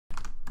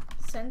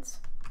cents.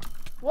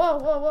 Whoa,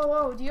 whoa, whoa,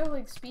 whoa. Do you have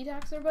like speed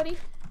hacks there, buddy?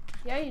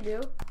 Yeah, you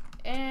do.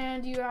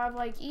 And you have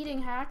like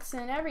eating hacks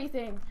and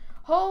everything.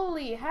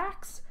 Holy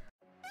hacks!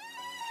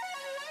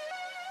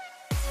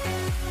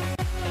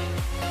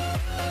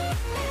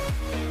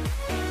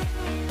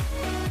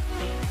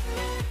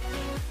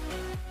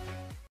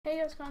 Hey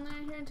guys, Colin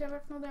here, and today I'm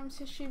back with another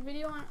history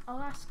video on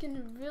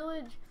Alaskan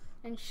Village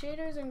and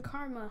shaders and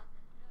karma,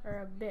 or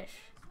a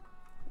bish.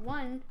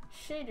 1.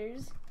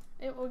 Shaders,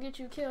 it will get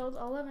you killed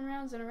 11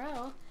 rounds in a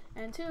row,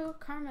 and 2.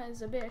 Karma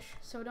is a bish,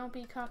 so don't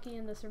be cocky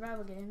in the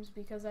survival games,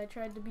 because I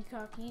tried to be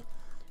cocky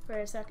for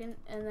a second,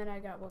 and then I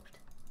got whooped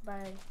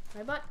by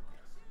my butt.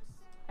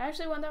 I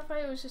actually won that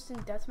fight, it was just in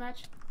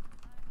deathmatch.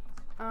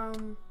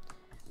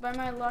 By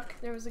my luck,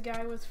 there was a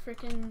guy with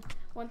freaking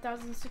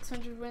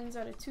 1,600 wins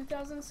out of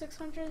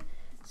 2,600,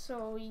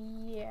 so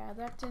yeah,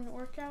 that didn't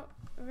work out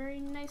very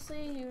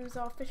nicely. He was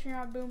all fishing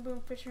around, boom,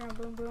 boom, fishing around,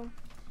 boom, boom,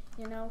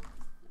 you know.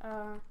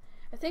 I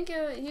think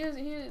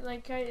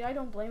I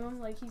don't blame him,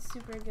 like, he's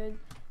super good,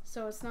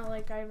 so it's not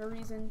like I have a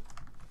reason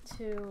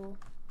to,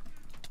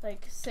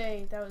 like,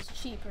 say that was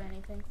cheap or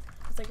anything.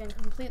 It's like a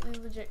completely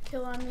legit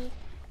kill on me.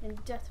 In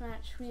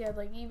deathmatch, we had,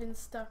 like, even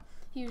stuff.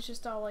 He was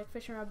just all, like,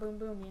 fishing around, boom,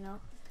 boom, you know.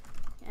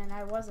 And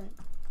I wasn't,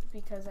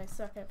 because I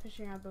suck at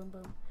fishing around, boom,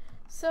 boom.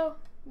 So,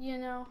 you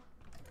know,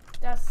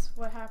 that's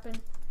what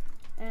happened.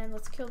 And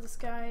let's kill this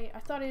guy. I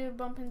thought he would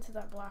bump into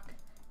that block.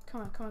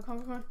 Come on, come on, come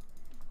on, come on.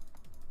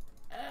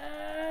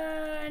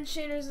 And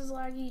shaders is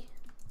laggy.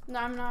 No,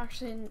 I'm not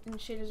actually in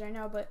shaders right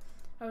now, but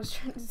I was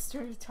trying to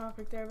start a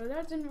topic there, but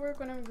that didn't work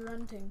when I'm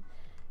grunting.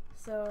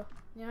 So,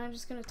 yeah, I'm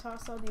just gonna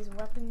toss all these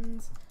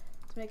weapons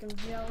to make him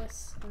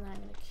jealous, and then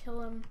I'm gonna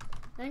kill him.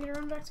 Then I'm gonna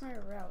run back to my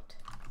route.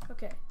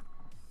 Okay.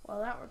 Well,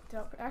 that worked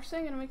out. Actually,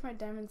 I'm gonna make my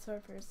diamond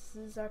sword first.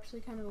 This is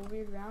actually kind of a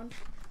weird round.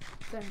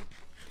 Then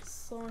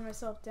slowing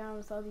myself down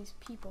with all these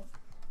people.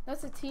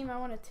 That's a team I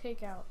want to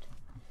take out.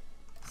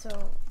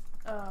 So,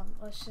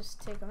 let's just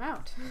take them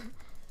out.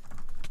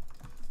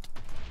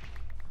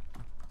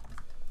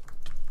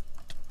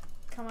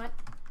 Come on.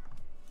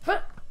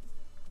 Huh!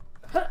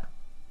 Huh!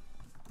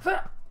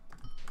 Huh!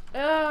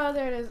 Oh,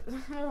 there it is.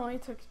 I only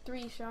took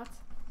 3 shots.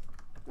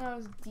 That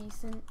was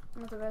decent.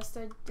 Not the best.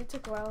 It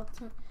took a while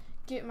to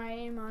get my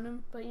aim on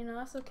him, but you know,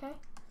 that's okay.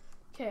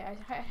 Okay,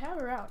 I have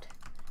a route.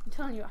 I'm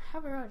telling you, I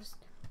have a route. Just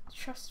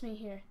trust me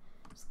here.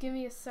 Just give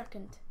me a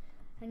second.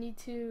 I need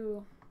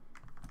to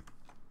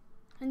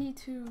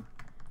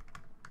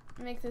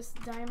make this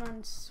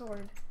diamond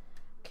sword.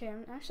 Okay,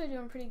 I'm actually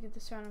doing pretty good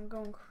this round. I'm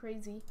going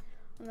crazy.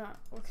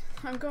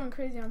 I'm going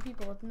crazy on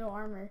people with no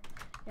armor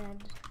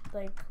and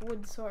like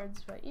wood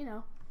swords, but you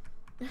know,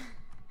 it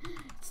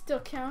still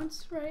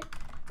counts, right?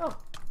 Oh.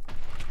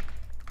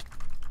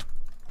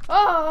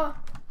 Oh!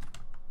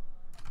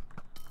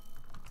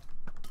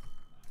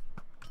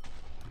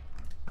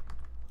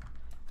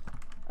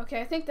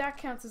 Okay, I think that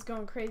counts as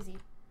going crazy.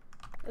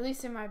 At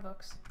least in my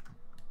books.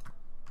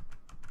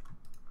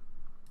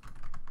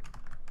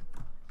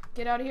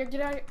 Get out of here,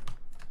 get out of here.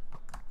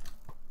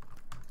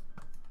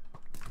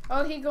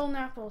 Oh, he golden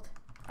appled.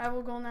 I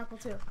will golden apple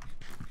too.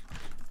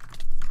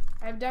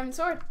 I have a diamond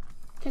sword.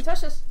 Can't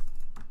touch this.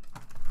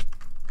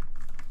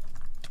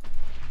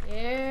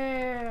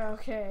 Yeah,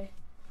 okay.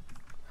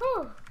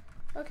 Whew.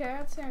 Okay,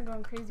 I'd say I'm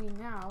going crazy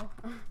now.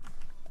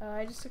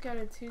 I just took out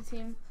a 2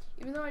 team.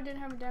 Even though I didn't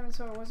have a diamond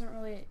sword, it wasn't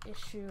really an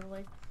issue.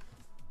 Like,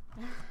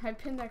 I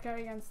pinned that guy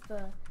against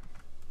the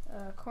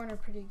corner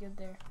pretty good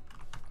there.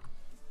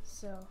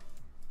 So.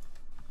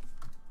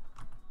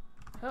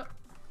 Oh.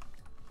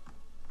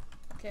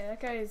 Okay,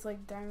 that guy is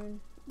like diamond.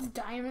 That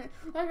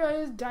guy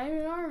is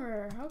diamond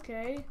armor.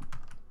 Okay.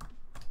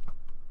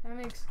 That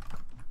makes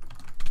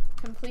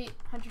complete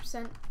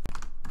 100%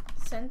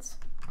 sense.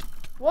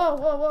 Whoa,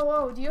 whoa, whoa,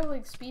 whoa. Do you have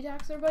like speed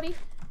hacks there, buddy?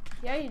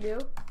 Yeah, you do.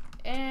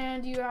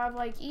 And you have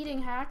like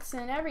eating hacks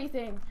and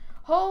everything.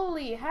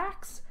 Holy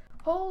hacks.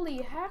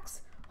 Holy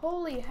hacks.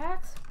 Holy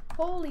hacks.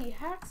 Holy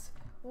hacks.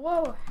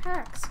 Whoa,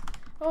 hacks.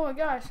 Oh my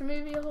gosh,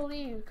 maybe he'll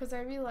leave because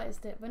I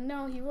realized it. But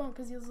no, he won't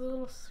because he's a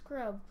little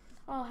scrub.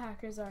 All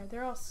hackers are.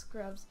 They're all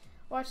scrubs.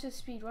 Watch his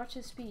speed. Watch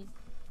his speed.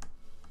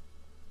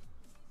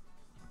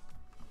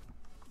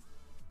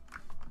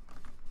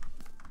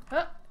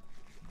 Huh.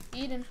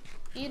 Eden.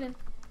 Eden.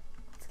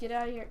 Let's get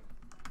out of here.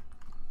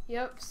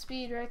 Yep,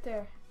 speed right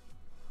there.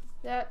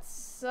 That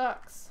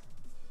sucks.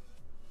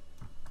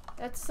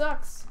 That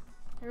sucks.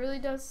 It really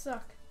does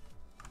suck.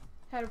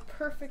 Had a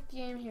perfect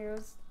game here. It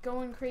was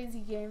going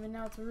crazy game, and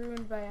now it's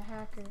ruined by a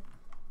hacker.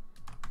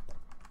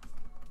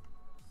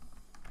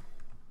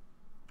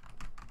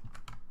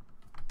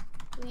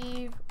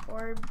 Leave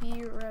or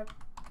be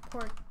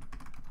reported.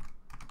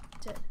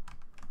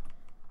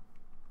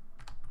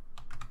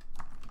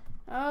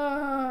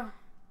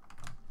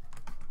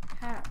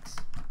 Hacks.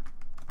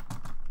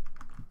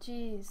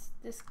 Jeez,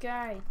 this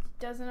guy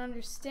doesn't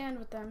understand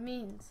what that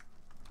means.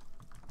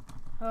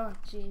 Oh,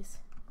 jeez.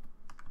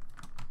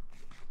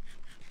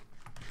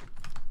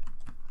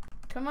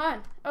 Come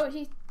on. Oh,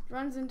 he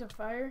runs into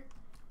fire.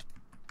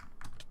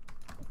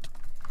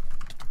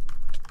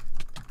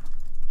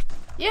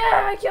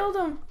 Yeah, I killed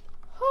him!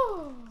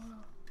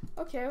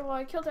 Okay, well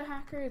I killed a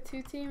hacker, a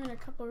 2-team, and a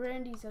couple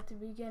Randys at the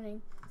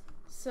beginning.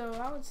 So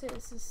I would say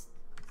this is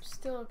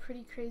still a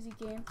pretty crazy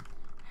game.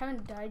 I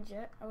haven't died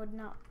yet. I would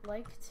not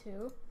like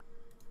to.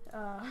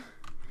 I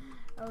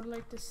would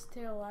like to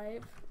stay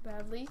alive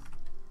badly.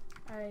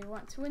 I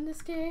want to win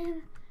this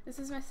game. This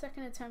is my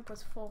second attempt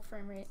with full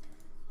frame rate.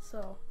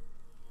 So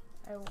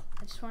I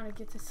just want to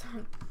get this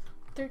on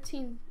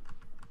 13th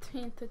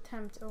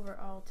attempt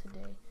overall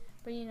today.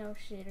 But you know,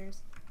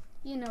 shaders,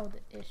 you know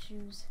the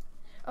issues.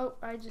 Oh,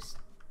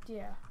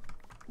 yeah.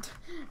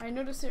 I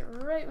noticed it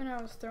right when I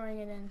was throwing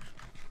it in.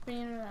 But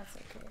you know, that's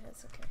okay,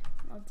 that's okay.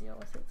 I'll deal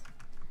with it.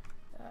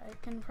 I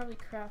can probably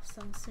craft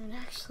some soon,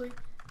 actually.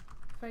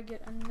 If I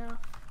get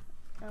enough,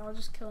 I'll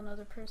just kill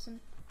another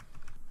person.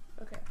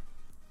 Okay.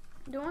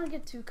 Don't want to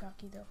get too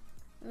cocky, though.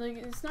 Like,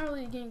 it's not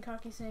really getting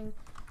cocky saying,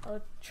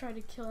 I'll try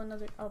to kill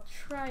another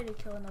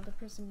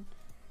person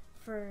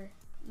for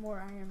more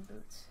iron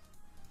boots.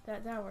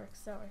 That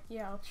works,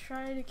 Yeah, I'll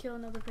try to kill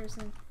another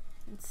person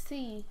and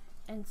see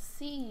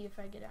if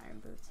I get iron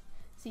boots.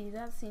 See,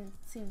 that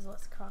seems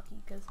less cocky,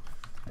 because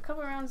a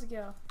couple rounds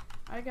ago,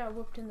 I got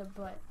whooped in the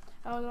butt.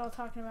 I was all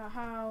talking about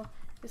how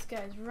this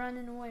guy's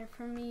running away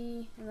from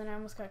me, and then I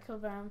almost got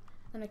killed by him.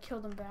 Then I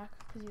killed him back,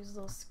 because he was a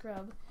little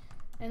scrub.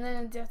 And then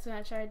in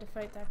deathmatch, I had to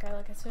fight that guy,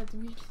 like I said at the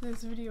beginning of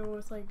this video,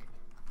 with like,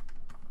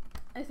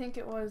 I think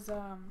it was,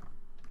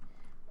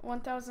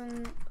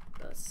 1,000,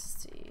 let's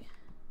see.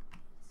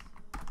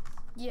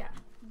 Yeah,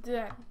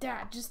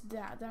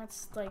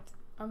 that's like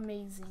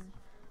amazing.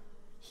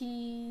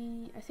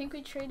 I think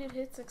we traded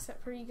hits,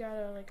 except for he got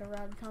a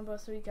rad combo,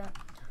 so he got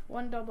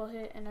one double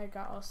hit and I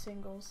got all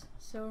singles.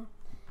 So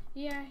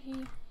yeah,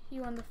 he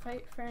won the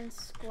fight fair and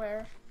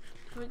square.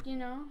 But you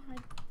know, I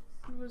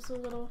was a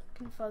little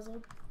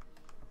confuzzled.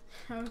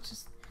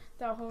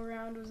 That whole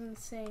round was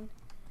insane.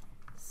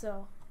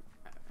 So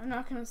I'm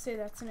not gonna say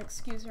that's an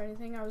excuse or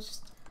anything. I was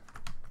just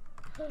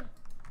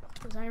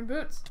those iron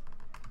boots.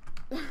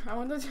 I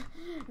wanted to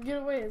get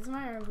away. It's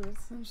my iron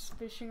boots. I'm just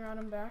fishing around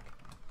him back.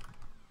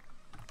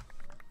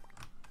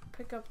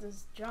 Pick up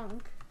this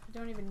junk. I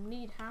don't even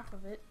need half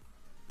of it.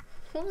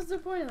 What was the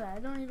point of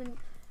that?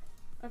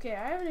 Okay,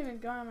 I haven't even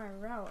gone on my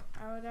route.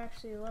 I would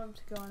actually love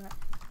to go on that.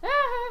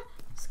 Ah!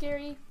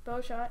 Scary. Bow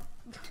shot.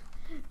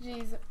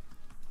 Jeez.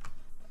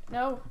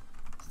 No.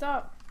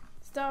 Stop.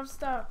 Stop,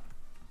 stop.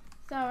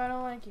 Stop, I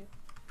don't like you.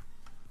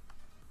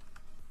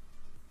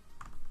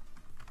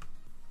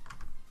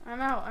 I'm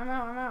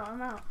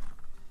out.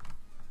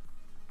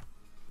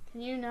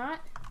 Can you not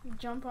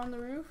jump on the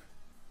roof?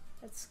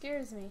 That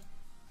scares me.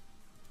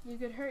 You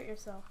could hurt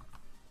yourself.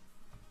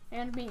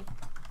 And me.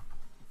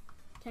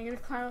 Can I get a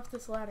climb up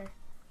this ladder?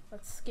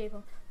 Let's escape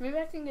him. Maybe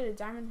I can get a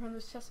diamond from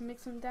this chest and make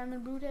some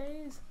diamond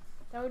booties.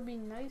 That would be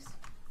nice.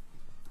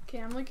 Okay,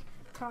 I'm like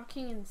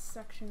talking in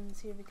sections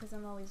here because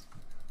I'm always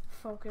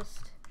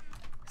focused.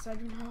 So I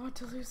do not want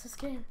to lose this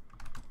game.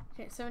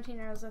 Okay, 17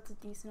 arrows, that's a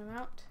decent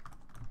amount.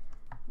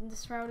 And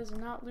this route is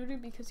not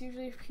looted because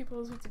usually if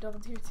people loot the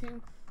double tier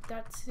 2,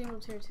 that single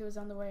tier 2 is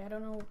on the way. I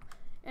don't know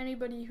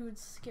anybody who would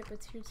skip a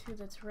tier 2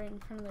 that's right in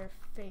front of their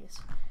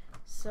face.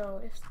 So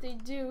if they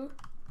do,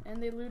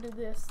 and they looted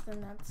this,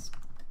 then that's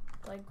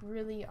like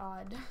really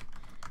odd.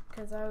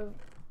 Because I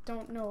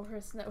don't know a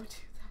person that would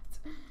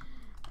do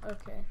that.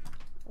 Okay.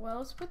 Well,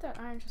 let's put that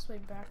iron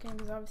chestplate back in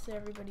because obviously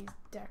everybody's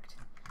decked.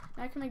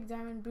 Now I can make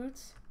diamond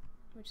boots,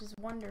 which is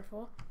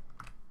wonderful.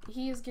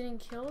 He is getting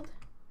killed,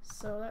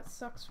 so that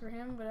sucks for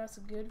him, but that's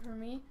good for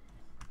me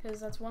because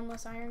that's one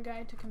less iron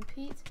guy to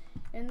compete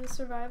in the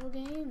survival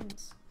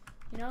games.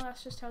 You know,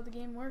 that's just how the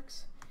game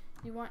works.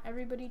 You want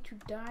everybody to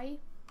die,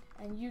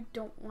 and you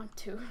don't want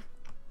to.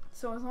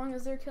 So as long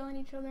as they're killing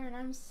each other and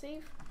I'm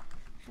safe,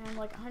 and I'm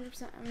like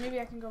 100%, maybe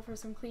I can go for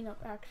some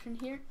cleanup action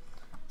here.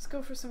 Let's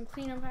go for some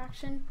cleanup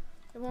action.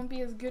 It won't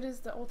be as good as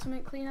the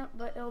ultimate cleanup,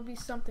 but it'll be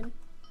something.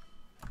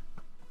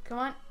 Come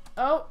on.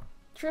 Oh,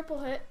 triple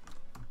hit.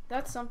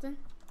 That's something.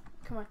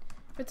 Come on.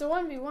 If it's a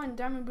 1v1,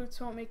 diamond boots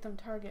won't make them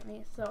target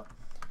me, so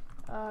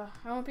I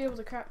won't be able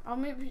to craft. I'll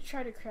maybe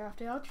try to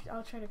craft it.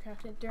 I'll try to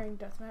craft it during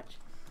deathmatch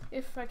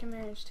if I can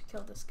manage to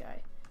kill this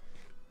guy.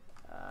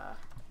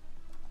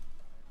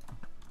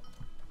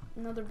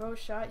 Another bow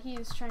shot. He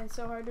is trying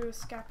so hard to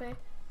escape.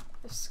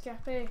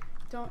 Escape.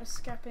 Don't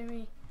escape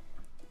me.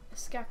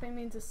 Escape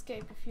means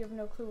escape if you have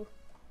no clue.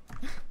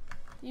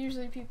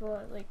 Usually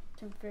people like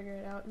can figure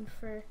it out.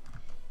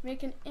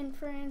 Make an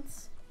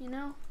inference, you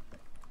know?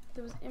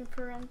 Those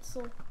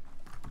inferential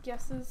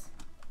guesses.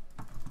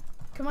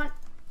 Come on.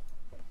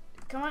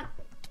 Come on.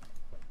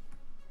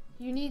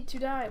 You need to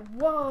die.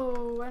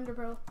 Whoa, Ender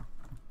Pearl.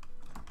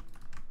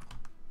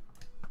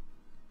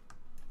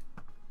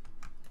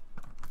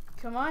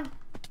 Come on.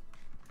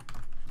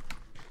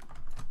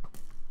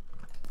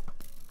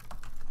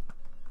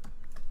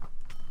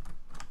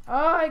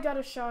 Oh, I got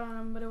a shot on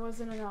him, but it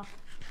wasn't enough.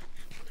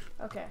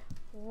 Okay,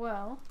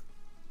 well,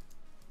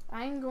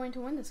 I'm going to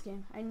win this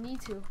game. I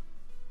need to.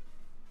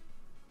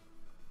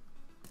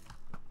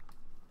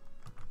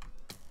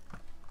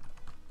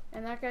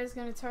 And that guy's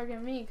gonna target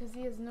me because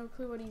he has no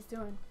clue what he's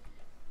doing.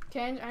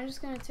 Okay, I'm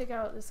just gonna take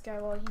out this guy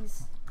while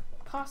he's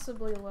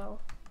possibly low.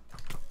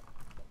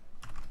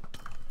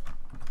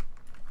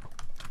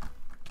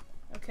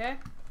 Okay,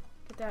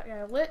 get that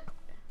guy lit.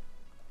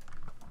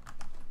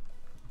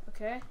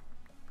 Okay.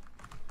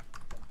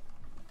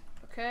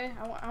 Okay,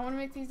 I want to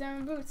make these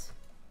diamond boots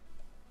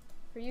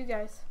for you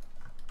guys.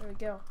 There we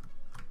go.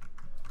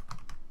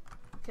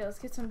 Okay, let's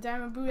get some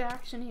diamond boot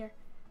action here.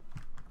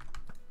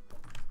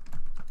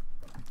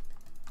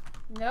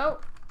 No,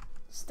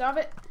 stop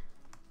it.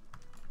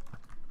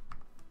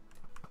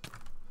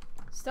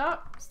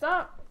 Stop,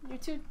 stop. You're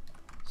too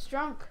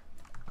strong.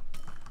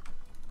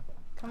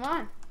 Come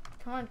on,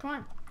 come on, come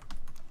on.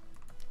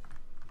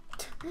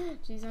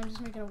 Jeez, I'm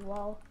just making a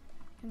wall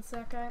against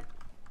that guy.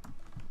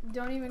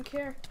 Don't even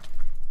care.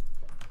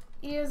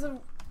 He has a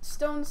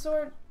stone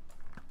sword.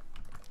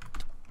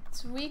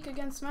 It's weak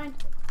against mine.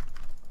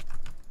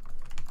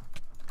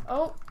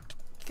 Oh,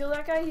 kill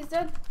that guy. He's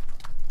dead.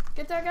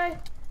 Get that guy.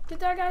 Get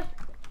that guy.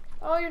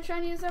 Oh, you're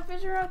trying to use that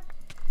fishing rod.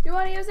 You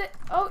want to use it?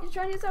 Oh, you're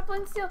trying to use that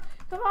flint and steel.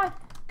 Come on.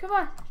 Come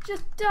on.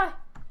 Just die.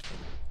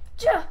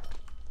 Ja.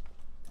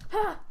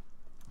 Ha.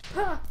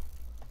 Ha.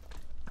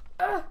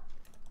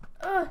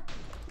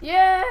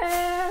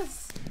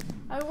 Yes!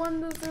 I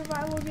won the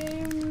survival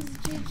games.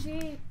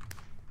 GG.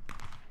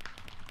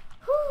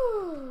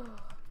 Whew.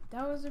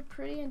 That was a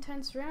pretty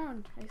intense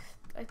round.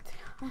 I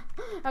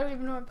don't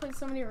even know. I played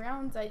so many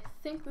rounds. I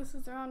think this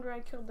is the round where I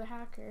killed the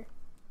hacker.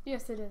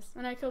 Yes, it is.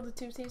 And I killed the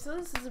tube team. So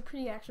this is a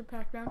pretty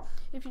action-packed round.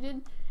 If you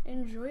did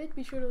enjoy it,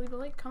 be sure to leave a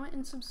like, comment,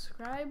 and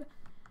subscribe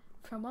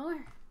for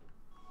more.